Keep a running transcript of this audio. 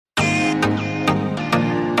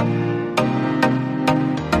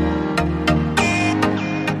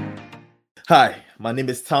Hi, my name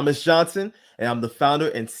is Thomas Johnson, and I'm the founder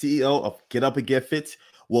and CEO of Get Up and Get Fit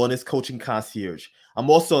Wellness Coaching Concierge. I'm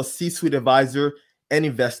also a C-suite advisor and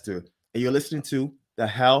investor, and you're listening to the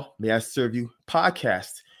How May I Serve You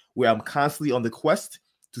podcast, where I'm constantly on the quest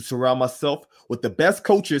to surround myself with the best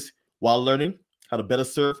coaches while learning how to better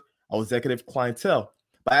serve our executive clientele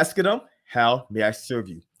by asking them, how may I serve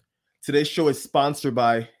you? Today's show is sponsored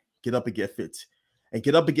by Get Up and Get Fit. And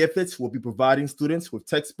Get Up and Get Fit will be providing students with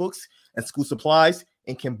textbooks and school supplies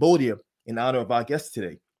in Cambodia in honor of our guest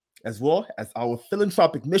today, as well as our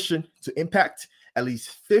philanthropic mission to impact at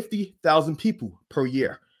least 50,000 people per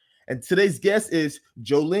year. And today's guest is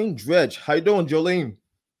Joelene Dredge. How you doing, Joelene?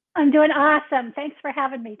 I'm doing awesome. Thanks for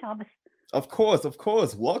having me, Thomas. Of course.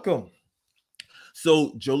 Welcome.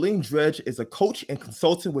 So Joelene Dredge is a coach and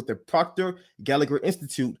consultant with the Proctor Gallagher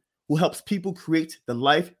Institute who helps people create the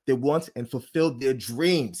life they want and fulfill their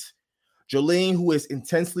dreams. Joelene, who is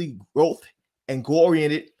intensely growth and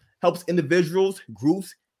goal-oriented, helps individuals,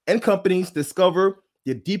 groups, and companies discover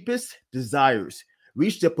their deepest desires,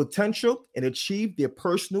 reach their potential, and achieve their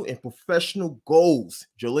personal and professional goals.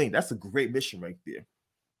 Joelene, that's a great mission right there.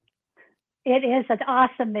 It is an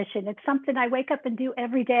awesome mission. It's something I wake up and do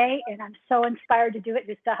every day, and I'm so inspired to do it,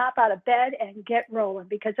 just to hop out of bed and get rolling,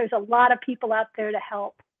 because there's a lot of people out there to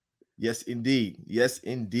help. Yes,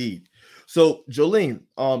 indeed. So, Joelene,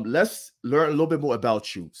 let's learn a little bit more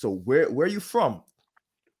about you. So, where are you from?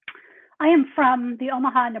 I am from the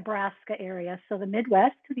Omaha, Nebraska area, so the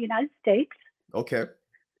Midwest of the United States. Okay.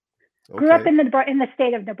 Grew up in the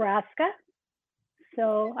state of Nebraska,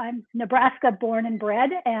 so I'm Nebraska born and bred,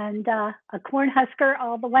 and a Cornhusker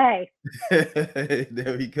all the way.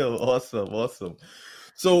 There we go. Awesome.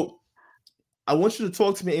 So, I want you to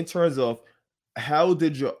talk to me in terms of how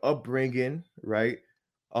did your upbringing, right,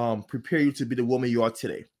 prepare you to be the woman you are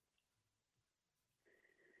today?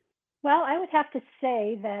 Well, I would have to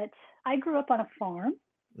say that I grew up on a farm.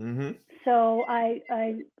 Mm-hmm. So I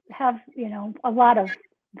have, a lot of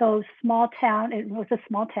those small town. It was a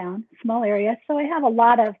small area. So I have a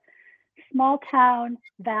lot of small town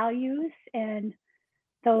values and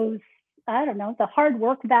those, the hard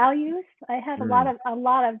work values. I have a lot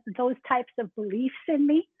of those types of beliefs in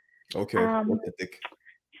me. Okay.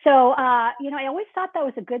 So, I always thought that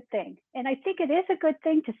was a good thing. And I think it is a good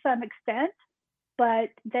thing to some extent.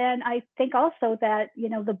 But then I think also that,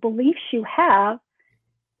 the beliefs you have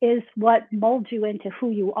is what molds you into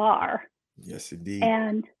who you are. Yes, indeed.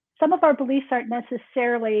 And some of our beliefs aren't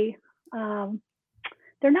necessarily,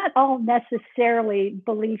 they're not all necessarily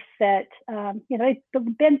beliefs that,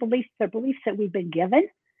 they've been beliefs, they're beliefs that we've been given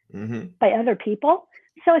by other people.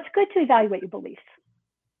 So it's good to evaluate your beliefs.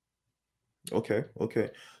 Okay.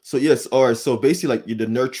 So yes, all right. So basically, like you're the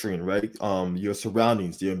nurturing, right? Your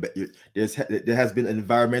surroundings. There has been an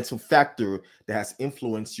environmental factor that has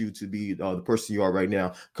influenced you to be the person you are right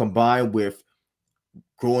now, combined with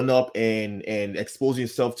growing up and exposing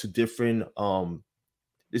yourself to different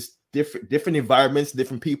different environments,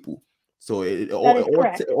 different people. So it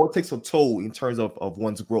all takes a toll in terms of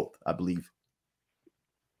one's growth, I believe.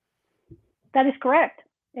 That is correct.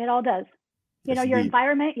 It all does. Yes, your indeed.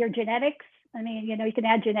 environment, your genetics. I mean, you can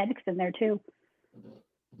add genetics in there too.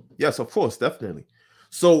 Yes, of course, definitely.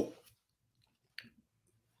 So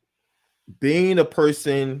being a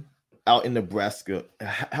person out in Nebraska,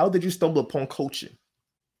 how did you stumble upon coaching?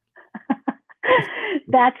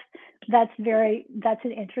 That's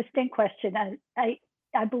an interesting question.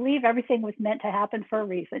 I believe everything was meant to happen for a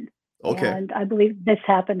reason. Okay. And I believe this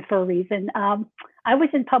happened for a reason. I was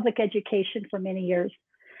in public education for many years.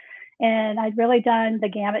 And I'd really done the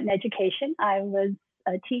gamut in education. I was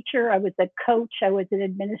a teacher, I was a coach, I was an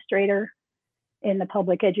administrator in the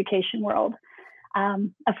public education world.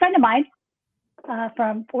 A friend of mine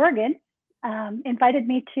from Oregon invited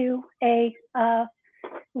me to it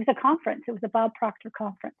was a conference. It was a Bob Proctor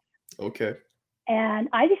conference. Okay. And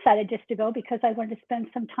I decided just to go because I wanted to spend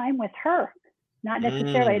some time with her. Not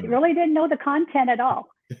necessarily, I really didn't know the content at all.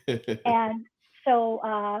 And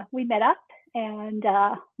so we met up and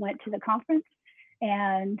went to the conference,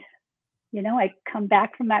 and I come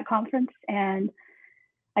back from that conference and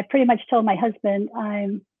I pretty much told my husband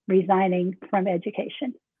I'm resigning from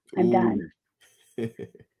education. I'm done.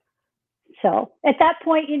 So at that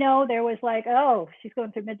point, there was like, oh, she's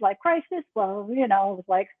going through midlife crisis. Well, it was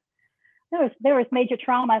like there was major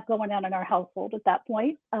trauma going on in our household at that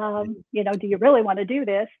point. Do you really want to do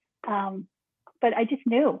this? But I just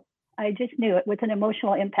knew it was an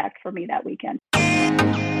emotional impact for me that weekend.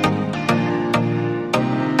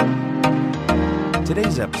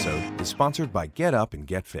 Today's episode is sponsored by Get Up and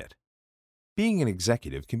Get Fit. Being an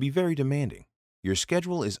executive can be very demanding. Your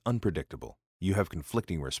schedule is unpredictable, You have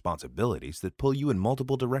conflicting responsibilities that pull you in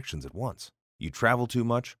multiple directions at once. You travel too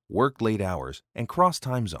much, work late hours, and cross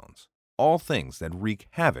time zones. All things that wreak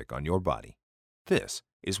havoc on your body. This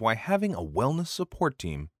is why having a wellness support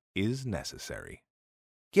team is necessary.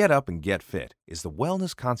 Get Up and Get Fit is the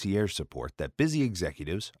wellness concierge support that busy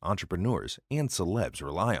executives, entrepreneurs, and celebs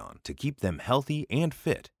rely on to keep them healthy and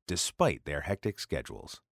fit despite their hectic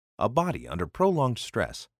schedules. A body under prolonged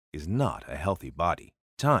stress is not a healthy body.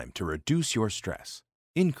 Time to reduce your stress.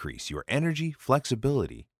 Increase your energy,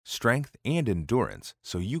 flexibility, strength, and endurance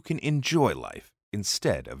so you can enjoy life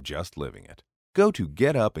instead of just living it. Go to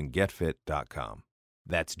getupandgetfit.com.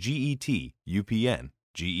 That's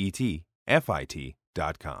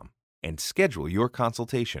GetUpandGetFit.com and schedule your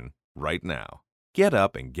consultation right now. Get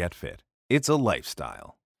Up and Get Fit. It's a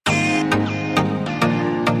lifestyle.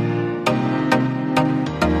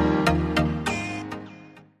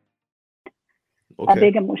 A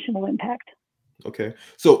big emotional impact. Okay.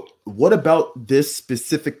 So what about this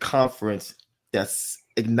specific conference that's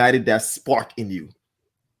ignited that spark in you?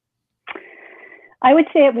 I would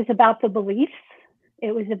say it was about the beliefs.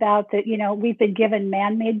 It was about that, we've been given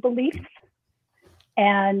man-made beliefs,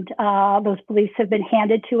 and those beliefs have been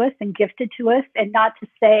handed to us and gifted to us. And not to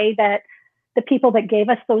say that the people that gave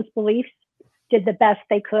us those beliefs did the best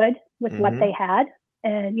they could with what they had.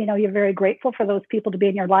 And, you're very grateful for those people to be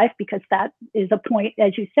in your life, because that is a point,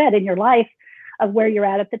 as you said, in your life of where you're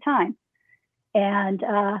at the time. And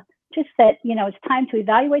just that, it's time to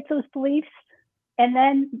evaluate those beliefs. And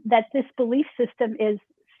then that this belief system is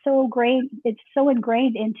so ingrained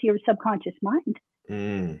into your subconscious mind.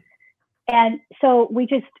 And so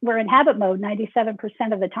we're in habit mode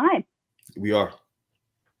 97% of the time. We are.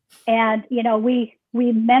 And,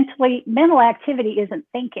 mental activity isn't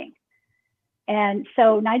thinking. And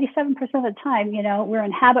so 97% of the time, we're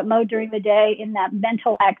in habit mode during the day in that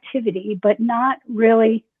mental activity, but not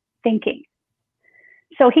really thinking.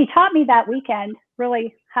 So he taught me that weekend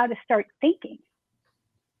really how to start thinking.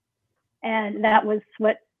 And that was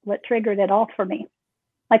what triggered it all for me.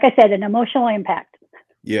 Like I said, an emotional impact.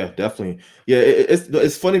 Yeah, definitely. Yeah,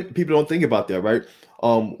 it's funny. People don't think about that, right?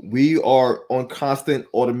 We are on constant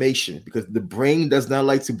automation because the brain does not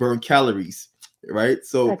like to burn calories, right?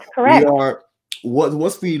 So that's correct. We are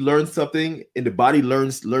once we learn something and the body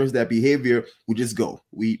learns that behavior, we just go.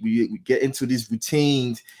 We get into these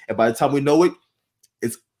routines, and by the time we know it,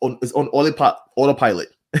 it's on autopilot,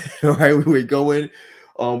 right? We're going,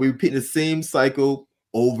 we're repeating the same cycle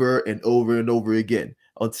over and over and over again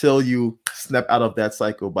until you snap out of that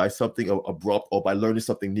cycle by something abrupt or by learning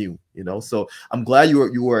something new. So I'm glad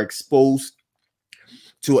you were exposed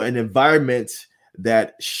to an environment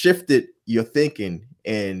that shifted your thinking,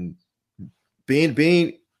 and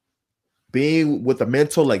being with a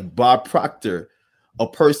mentor like Bob Proctor, a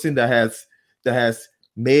person that has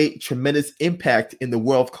made tremendous impact in the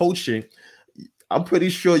world of coaching. I'm pretty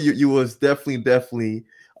sure you was definitely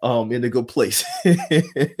in a good place. I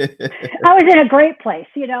was in a great place,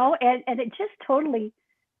 and it just totally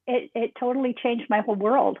changed my whole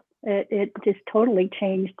world. It just totally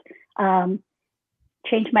changed my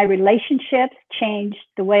relationships, changed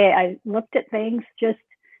the way I looked at things.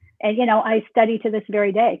 And I study to this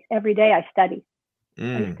very day. Every day I study.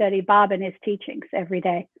 I study Bob and his teachings every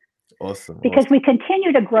day. Awesome. Because we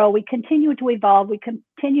continue to grow, we continue to evolve, we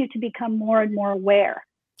continue to become more and more aware.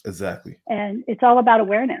 Exactly. And it's all about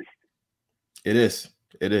awareness. It is.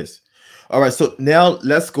 All right. So now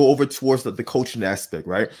let's go over towards the coaching aspect,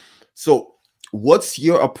 right? So what's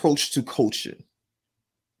your approach to coaching?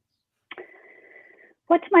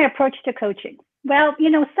 What's my approach to coaching? Well,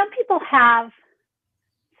 some people have,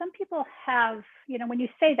 when you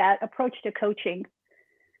say that approach to coaching,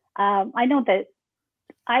 I know that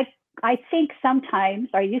I think sometimes,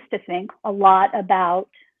 or I used to think a lot about,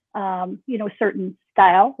 certain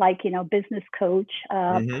style, like, business coach,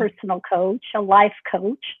 personal coach, a life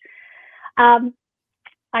coach. I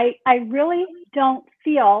really don't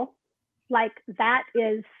feel like that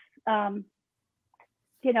is,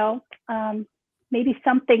 maybe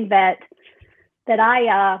something that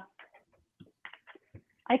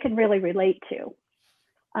I can really relate to.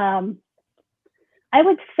 I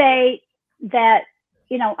would say that,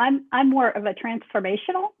 I'm more of a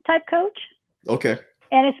transformational type coach. Okay.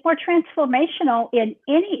 And it's more transformational in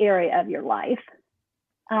any area of your life.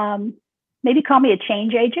 Maybe call me a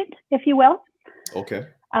change agent, if you will. Okay.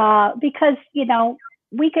 Because,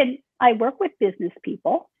 I work with business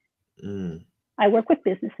people. I work with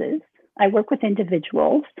businesses. I work with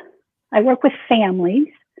individuals. I work with families.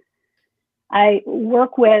 I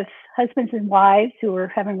work with husbands and wives who are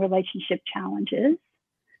having relationship challenges.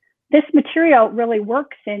 this material really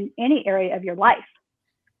works in any area of your life.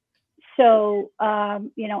 So,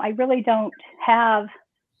 I really don't have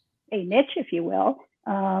a niche, if you will.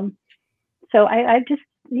 So I just,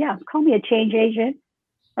 call me a change agent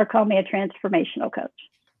or call me a transformational coach.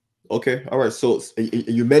 Okay. All right. So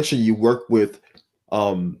you mentioned you work with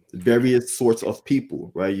various sorts of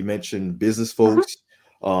people, right? You mentioned business folks,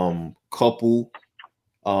 couple,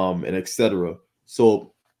 and etc.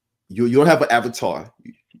 So you don't have an avatar.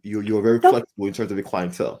 You're very flexible in terms of the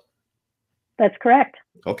clientele. That's correct.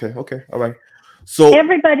 Okay. All right. So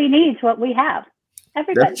everybody needs what we have.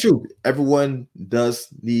 Everybody. That's true. Everyone does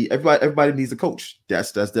need everybody needs a coach.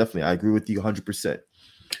 That's definitely, I agree with you 100%.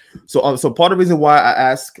 So part of the reason why I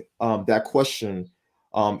ask that question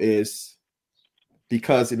is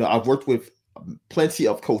because I've worked with plenty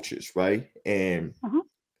of coaches, right? And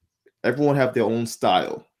everyone have their own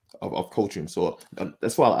style of coaching. So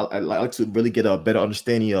that's why I like to really get a better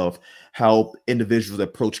understanding of how individuals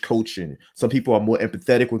approach coaching. Some people are more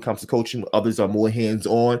empathetic when it comes to coaching. Others are more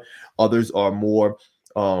hands-on. Others are more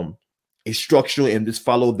instructional and just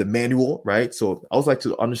follow the manual, right? So I always like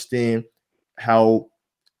to understand how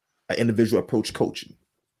an individual approach coaching.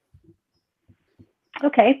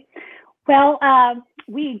 Okay. Well,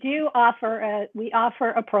 we offer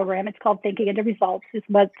a program. It's called Thinking into Results. Is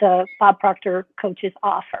what the Bob Proctor coaches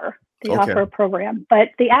offer. They offer a program, but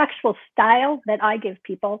the actual style that I give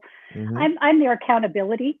people, I'm their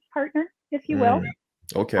accountability partner, if you will.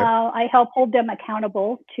 Okay. I help hold them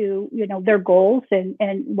accountable to their goals and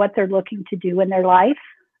what they're looking to do in their life.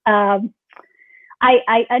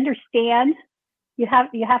 I understand you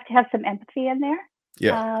have to have some empathy in there.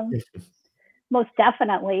 Yeah. Most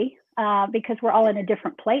definitely, because we're all in a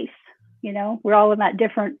different place. We're all in that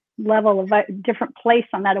different level of different place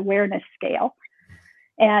on that awareness scale,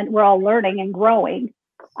 and we're all learning and growing.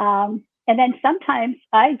 And then sometimes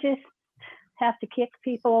I just have to kick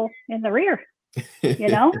people in the rear,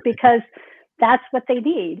 because that's what they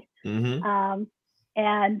need.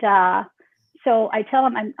 So I tell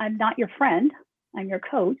them I'm not your friend. I'm your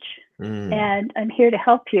coach, and I'm here to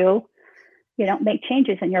help you, make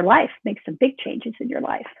changes in your life, make some big changes in your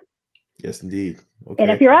life. Yes, indeed. Okay.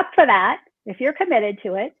 And if you're up for that, if you're committed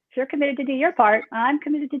to it, if you're committed to do your part, I'm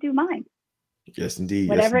committed to do mine. Yes, indeed.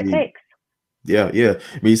 Whatever it takes. Yeah.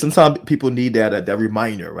 I mean, sometimes people need that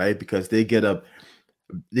reminder, right? Because they get a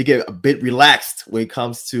bit relaxed when it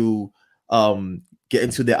comes to get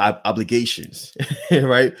into their obligations,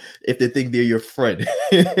 right? If they think they're your friend.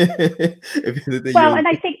 And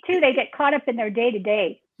I think too, they get caught up in their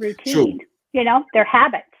day-to-day routine. True. Their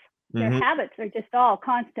habits. Their habits are just all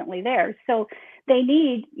constantly there. So they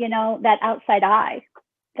need, that outside eye,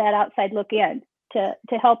 that outside look in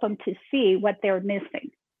to help them to see what they're missing.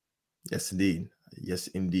 Yes, indeed. Yes,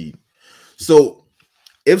 indeed. So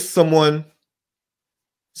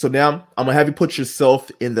now I'm gonna have you put yourself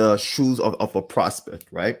in the shoes of a prospect,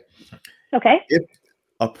 right? Okay. If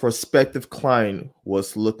a prospective client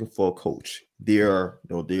was looking for a coach, they're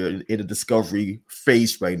in the discovery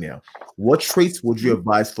phase right now, what traits would you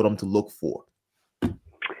advise for them to look for?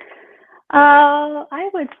 I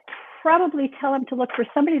would probably tell them to look for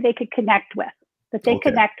somebody they could connect with, that they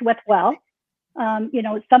connect with well.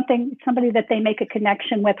 Somebody that they make a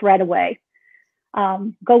connection with right away.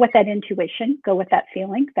 Go with that intuition, go with that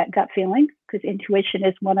feeling, that gut feeling, because intuition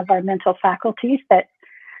is one of our mental faculties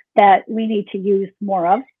that we need to use more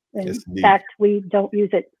of. In fact, we don't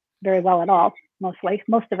use it very well at all, mostly.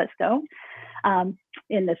 Most of us don't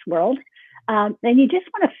in this world. And you just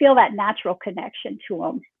want to feel that natural connection to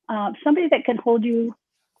them. Somebody that can hold you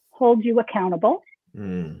accountable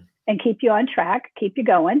and keep you on track, keep you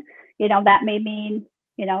going. That may mean,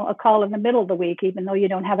 a call in the middle of the week, even though you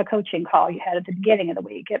don't have a coaching call you had at the beginning of the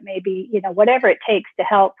week. It may be, whatever it takes to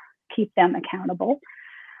help keep them accountable.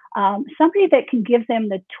 Somebody that can give them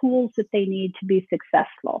the tools that they need to be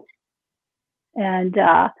successful. And,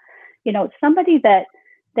 somebody that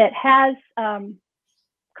has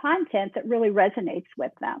content that really resonates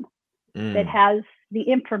with them, that has the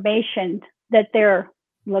information that they're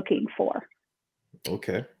looking for.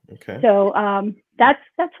 Okay. So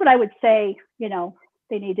that's what I would say,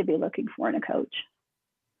 they need to be looking for in a coach.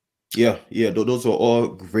 Yeah. Those are all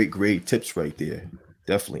great tips right there.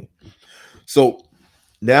 Definitely. So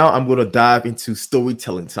now I'm going to dive into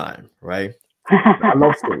storytelling time, right? I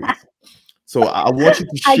love stories. So I want you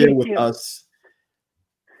to share with us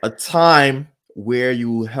a time where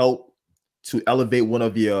you help to elevate one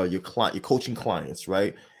of your coaching clients,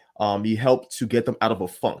 right? You help to get them out of a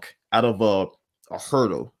funk, out of a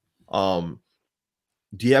hurdle.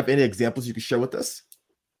 Do you have any examples you can share with us?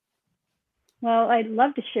 Well, I'd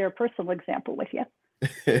love to share a personal example with you.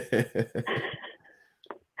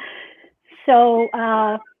 So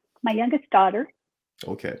my youngest daughter,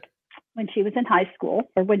 Okay. when she was in high school,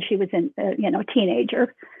 or when she was in,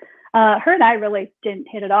 teenager, her and I really didn't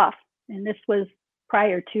hit it off. And this was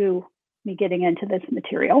prior to me getting into this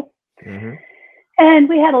material. Mm-hmm. And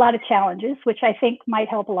we had a lot of challenges, which I think might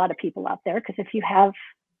help a lot of people out there, because if you have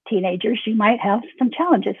teenagers, you might have some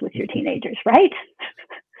challenges with your teenagers, right?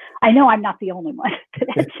 I know I'm not the only one that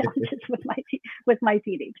had challenges with my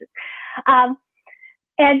teenagers.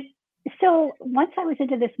 And so once I was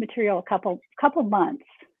into this material a couple months,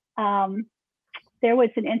 there was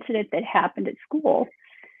an incident that happened at school,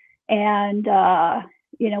 and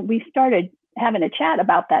we started having a chat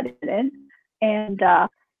about that incident. And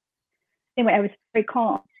anyway, I was very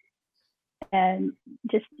calm, and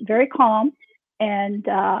just very calm, and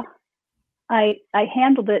I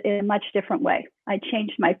handled it in a much different way. I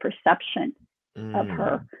changed my perception of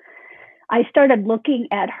her. I started looking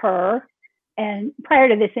at her, and prior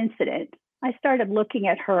to this incident, I started looking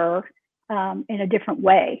at her in a different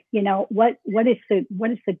way. What is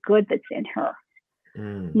the good that's in her?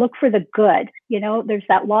 Look for the good. There's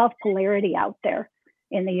that law of polarity out there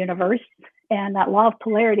in the universe, and that law of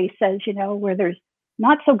polarity says, where there's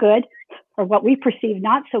not so good, or what we perceive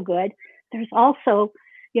not so good, there's also,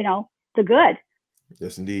 the good.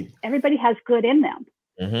 Yes, indeed. Everybody has good in them.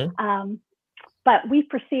 Mm-hmm. But we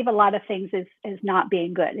perceive a lot of things as not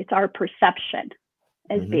being good. It's our perception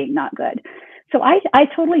as being not good. So I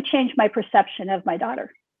totally changed my perception of my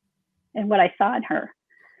daughter and what I saw in her.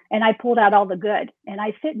 And I pulled out all the good, and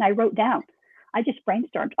I sit and I wrote down. I just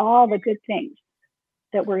brainstormed all the good things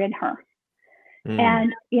that were in her.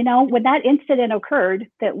 And, when that incident occurred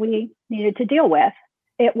that we needed to deal with,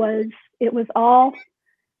 it was all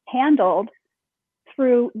handled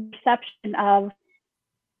through perception of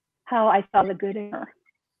how I saw the good in her.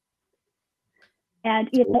 And,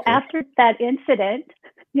 after that incident,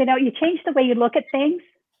 you change the way you look at things.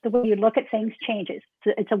 The way you look at things changes.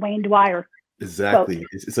 It's a Wayne Dwyer. Exactly. Quote.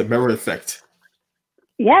 It's a mirror effect.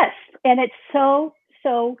 Yes. And it's so,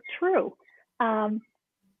 so true.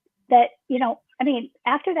 That,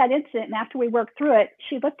 after that incident and after we worked through it,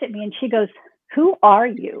 she looked at me and she goes, "Who are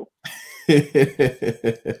you?" So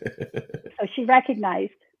she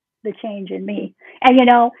recognized the change in me. And,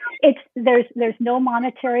 there's no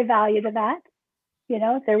monetary value to that.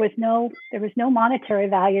 There was no monetary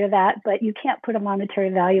value to that, but you can't put a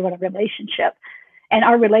monetary value on a relationship. And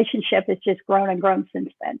our relationship has just grown and grown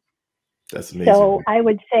since then. That's amazing. So I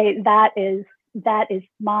would say that is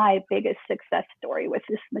my biggest success story with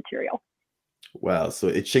this material. Wow. So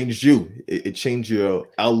it changed you. It changed your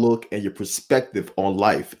outlook and your perspective on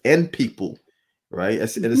life and people, right?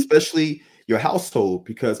 And especially your household,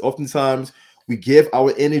 because oftentimes we give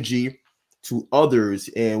our energy to others,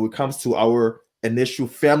 and when it comes to our initial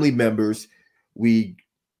family members, we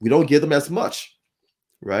don't give them as much,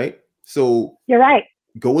 right? So you're right.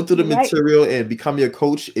 Going through the material and becoming a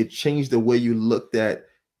coach, it changed the way you looked at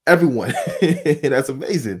everyone. And that's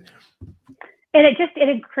amazing. And it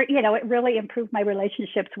really improved my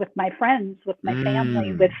relationships with my friends, with my family,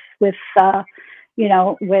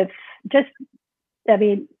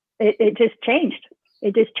 it just changed.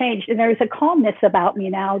 It just changed. And there's a calmness about me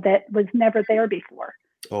now that was never there before.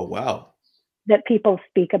 Oh, wow. That people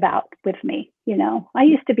speak about with me. I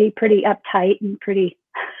used to be pretty uptight and pretty,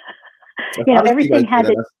 everything had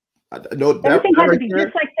to be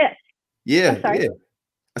just like this. Yeah. Yeah.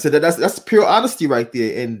 I said that's pure honesty right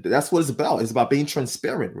there. And that's what it's about. It's about being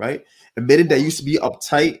transparent, right? Admitting that you used to be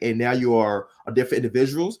uptight and now you are a different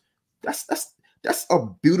individuals. That's a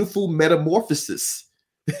beautiful metamorphosis.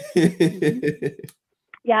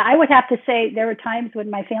 Yeah, I would have to say there were times when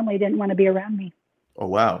my family didn't want to be around me. Oh,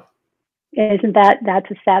 wow. That's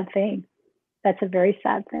a sad thing. That's a very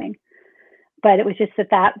sad thing. But it was just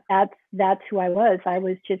that's who I was. I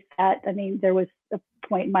was just that. There was a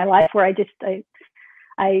point in my life where I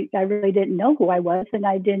really didn't know who I was, and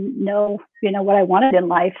I didn't know, what I wanted in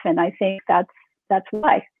life. And I think that's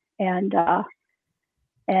why. And I'm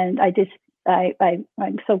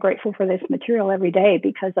so grateful for this material every day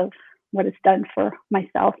because of what it's done for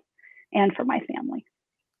myself and for my family.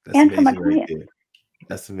 That's and for my amazing clients. right.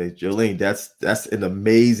 That's amazing. Joelene, that's an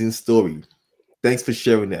amazing story. Thanks for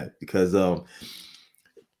sharing that, because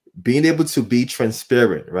being able to be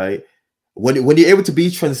transparent, right? When you're able to be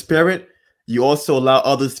transparent, you also allow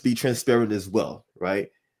others to be transparent as well, right?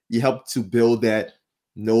 You help to build that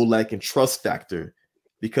know, like, and trust factor,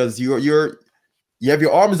 because you have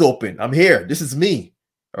your arms open. I'm here. This is me.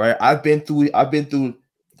 All right. I've been through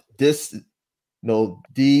this,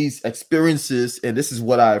 these experiences, and this is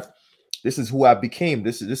what I've This is who I became.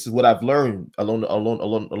 This is what I've learned along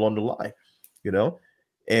the line, you know.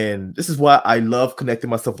 And this is why I love connecting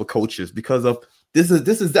myself with coaches, because of this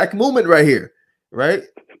exact moment right here, right?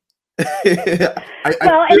 I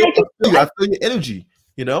feel your energy,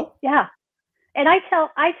 you know. Yeah, and I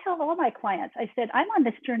tell all my clients, I said, I'm on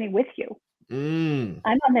this journey with you. I'm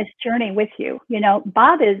on this journey with you. You know,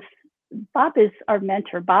 Bob is our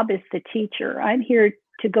mentor. Bob is the teacher. I'm here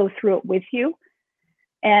to go through it with you.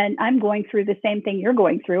 And I'm going through the same thing you're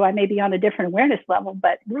going through. I may be on a different awareness level,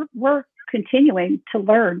 but we're continuing to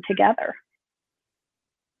learn together.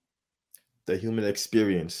 The human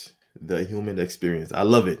experience. The human experience. I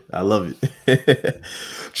love it. I love it.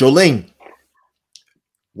 Joelene,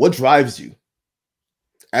 what drives you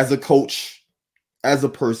as a coach, as a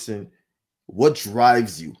person? What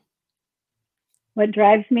drives you? What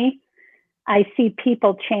drives me? I see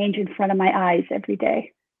people change in front of my eyes every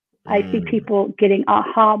day. I see people getting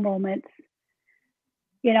aha moments.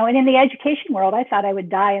 You know, and in the education world, I thought I would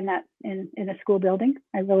die in a school building.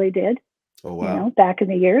 I really did. Oh, wow. You know, back in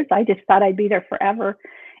the years, I just thought I'd be there forever.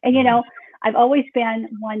 And, you know, I've always been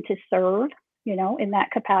one to serve, you know, in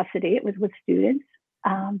that capacity. It was with students.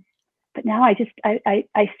 But now I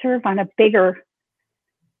serve on a bigger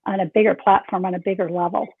platform, on a bigger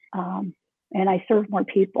level. And I serve more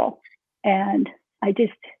people. And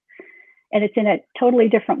and it's in a totally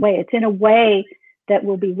different way. It's in a way that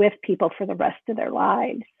will be with people for the rest of their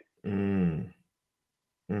lives. I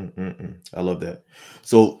love that.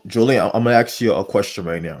 So, Joelene, I'm gonna ask you a question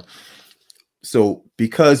right now. So,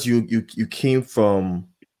 because you came from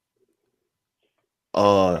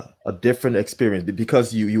a different experience,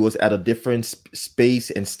 because you was at a different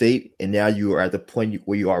space and state, and now you are at the point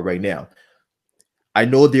where you are right now. I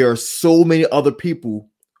know there are so many other people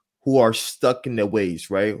who are stuck in their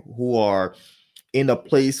ways, right? Who are in a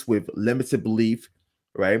place with limited belief,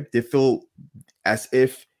 right? They feel as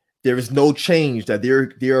if there is no change, that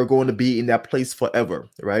they are going to be in that place forever,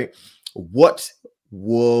 right? What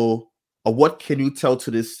can you tell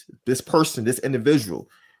to this person, this individual,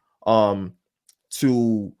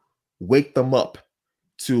 to wake them up,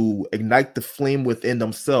 to ignite the flame within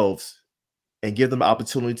themselves, and give them an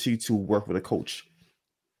opportunity to work with a coach?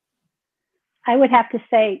 I would have to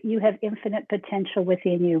say you have infinite potential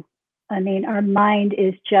within you. I mean, our mind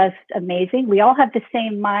is just amazing. We all have the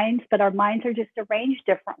same minds, but our minds are just arranged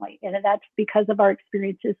differently. And that's because of our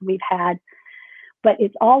experiences we've had. But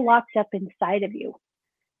it's all locked up inside of you.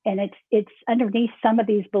 And it's underneath some of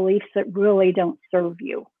these beliefs that really don't serve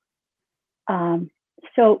you.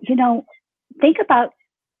 So, you know, think about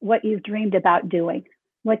what you've dreamed about doing,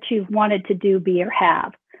 what you've wanted to do, be, or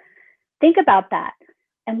have. Think about that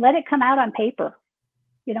and let it come out on paper.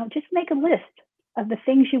 You know, just make a list of the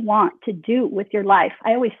things you want to do with your life.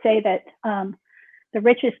 I always say that the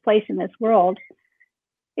richest place in this world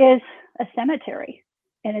is a cemetery.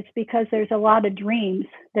 And it's because there's a lot of dreams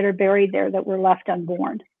that are buried there that were left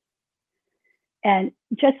unborn. And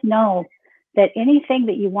just know that anything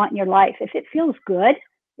that you want in your life, if it feels good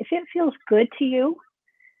to you,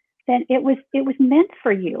 then it was meant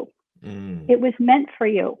for you. It was meant for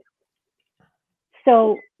you.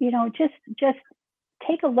 So, you know, just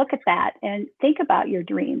take a look at that and think about your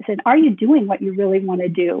dreams. And are you doing what you really want to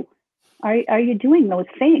do? Are you doing those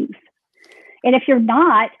things? And if you're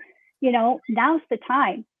not, you know, now's the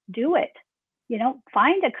time. Do it. You know,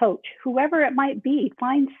 find a coach, whoever it might be.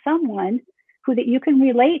 Find someone that you can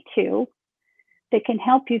relate to that can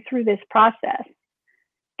help you through this process.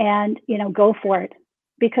 And, you know, go for it,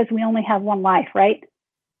 because we only have one life, right?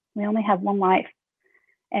 We only have one life,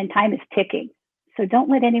 and time is ticking. So don't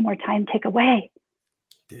let any more time tick away.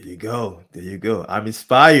 There you go. There you go. I'm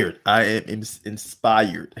inspired. I am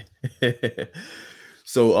inspired.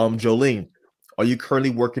 So, Joelene, are you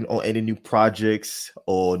currently working on any new projects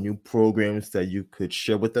or new programs that you could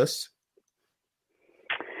share with us?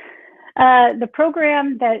 The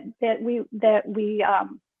program that we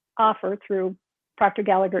offer through Proctor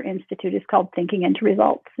Gallagher Institute is called Thinking into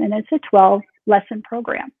Results, and it's a 12-lesson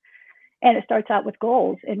program. And it starts out with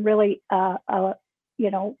goals and really,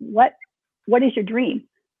 you know, what is your dream?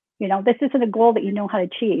 You know, this isn't a goal that you know how to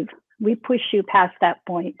achieve. We push you past that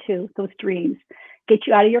point to those dreams, get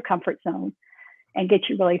you out of your comfort zone, and get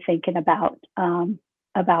you really thinking about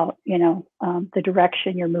you know, the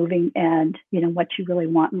direction you're moving, and, you know, what you really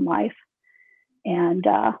want in life. And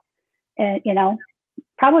you know,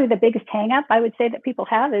 probably the biggest hang up I would say that people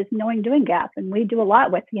have is knowing doing gap. And we do a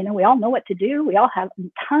lot with, you know, we all know what to do. We all have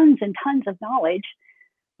tons and tons of knowledge,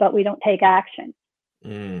 but we don't take action.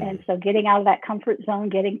 And so getting out of that comfort zone,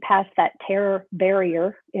 getting past that terror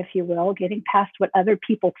barrier, if you will, getting past what other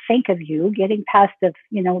people think of you, getting past the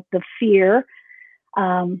fear,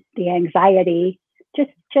 the anxiety,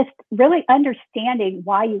 just really understanding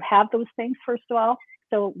why you have those things, first of all.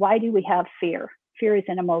 So why do we have fear? Fear is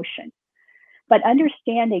an emotion. But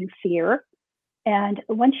understanding fear, and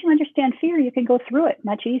once you understand fear, you can go through it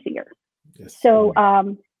much easier. Yes. So,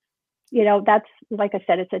 that's, like I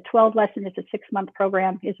said, it's a 12 lesson, it's a 6-month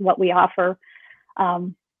program is what we offer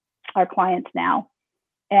our clients now.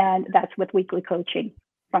 And that's with weekly coaching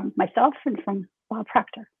from myself and from Bob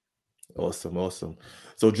Proctor. Awesome.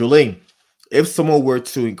 So Joelene, if someone were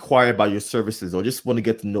to inquire about your services or just want to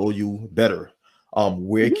get to know you better,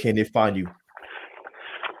 where can they find you?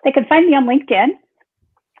 They can find me on LinkedIn.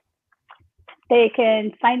 They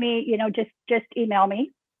can find me, just email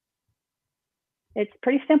me. It's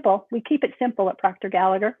pretty simple. We keep it simple at Proctor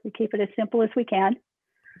Gallagher. We keep it as simple as we can.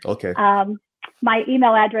 Okay. My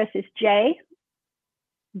email address is Dredge,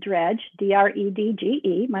 Dredge,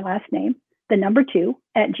 my last name, the number 2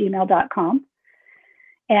 @gmail.com.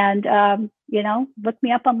 And, look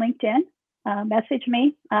me up on LinkedIn, message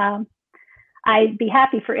me. I'd be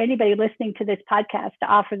happy for anybody listening to this podcast to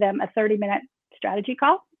offer them a 30-minute strategy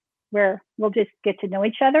call where we'll just get to know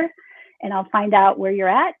each other, and I'll find out where you're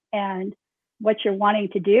at and what you're wanting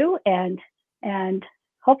to do, and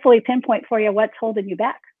hopefully pinpoint for you what's holding you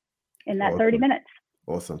back in that 30 minutes.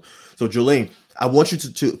 Awesome. So Joelene, I want you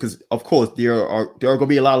to, because of course there are going to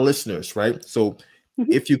be a lot of listeners, right? So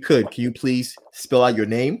if you could, can you please spell out your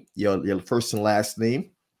name, your first and last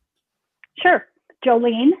name? Sure.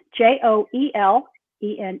 Joelene,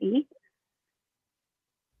 Joelene.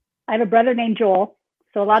 I have a brother named Joel,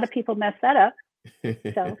 so a lot of people mess that up.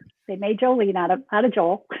 So they made Joelene out of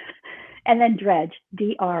Joel. And then Dredge,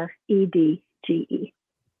 Dredge.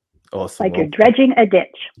 Awesome. Like you're dredging a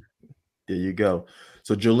ditch. There you go.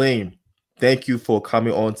 So Joelene, thank you for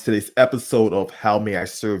coming on today's episode of How May I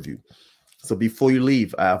Serve You? So before you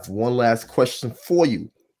leave, I have one last question for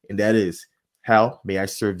you, and that is, how may I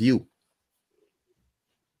serve you?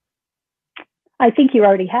 I think you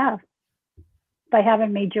already have by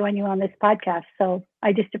having me join you on this podcast. So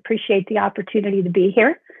I just appreciate the opportunity to be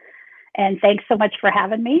here. And thanks so much for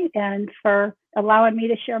having me and for allowing me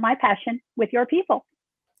to share my passion with your people.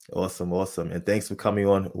 Awesome. And thanks for coming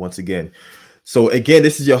on once again. So again,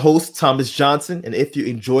 this is your host, Thomas Johnson. And if you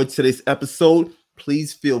enjoyed today's episode,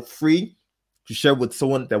 please feel free to share with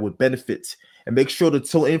someone that would benefit. And make sure to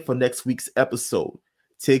tune in for next week's episode.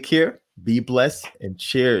 Take care, be blessed, and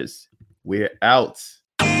cheers. We're out.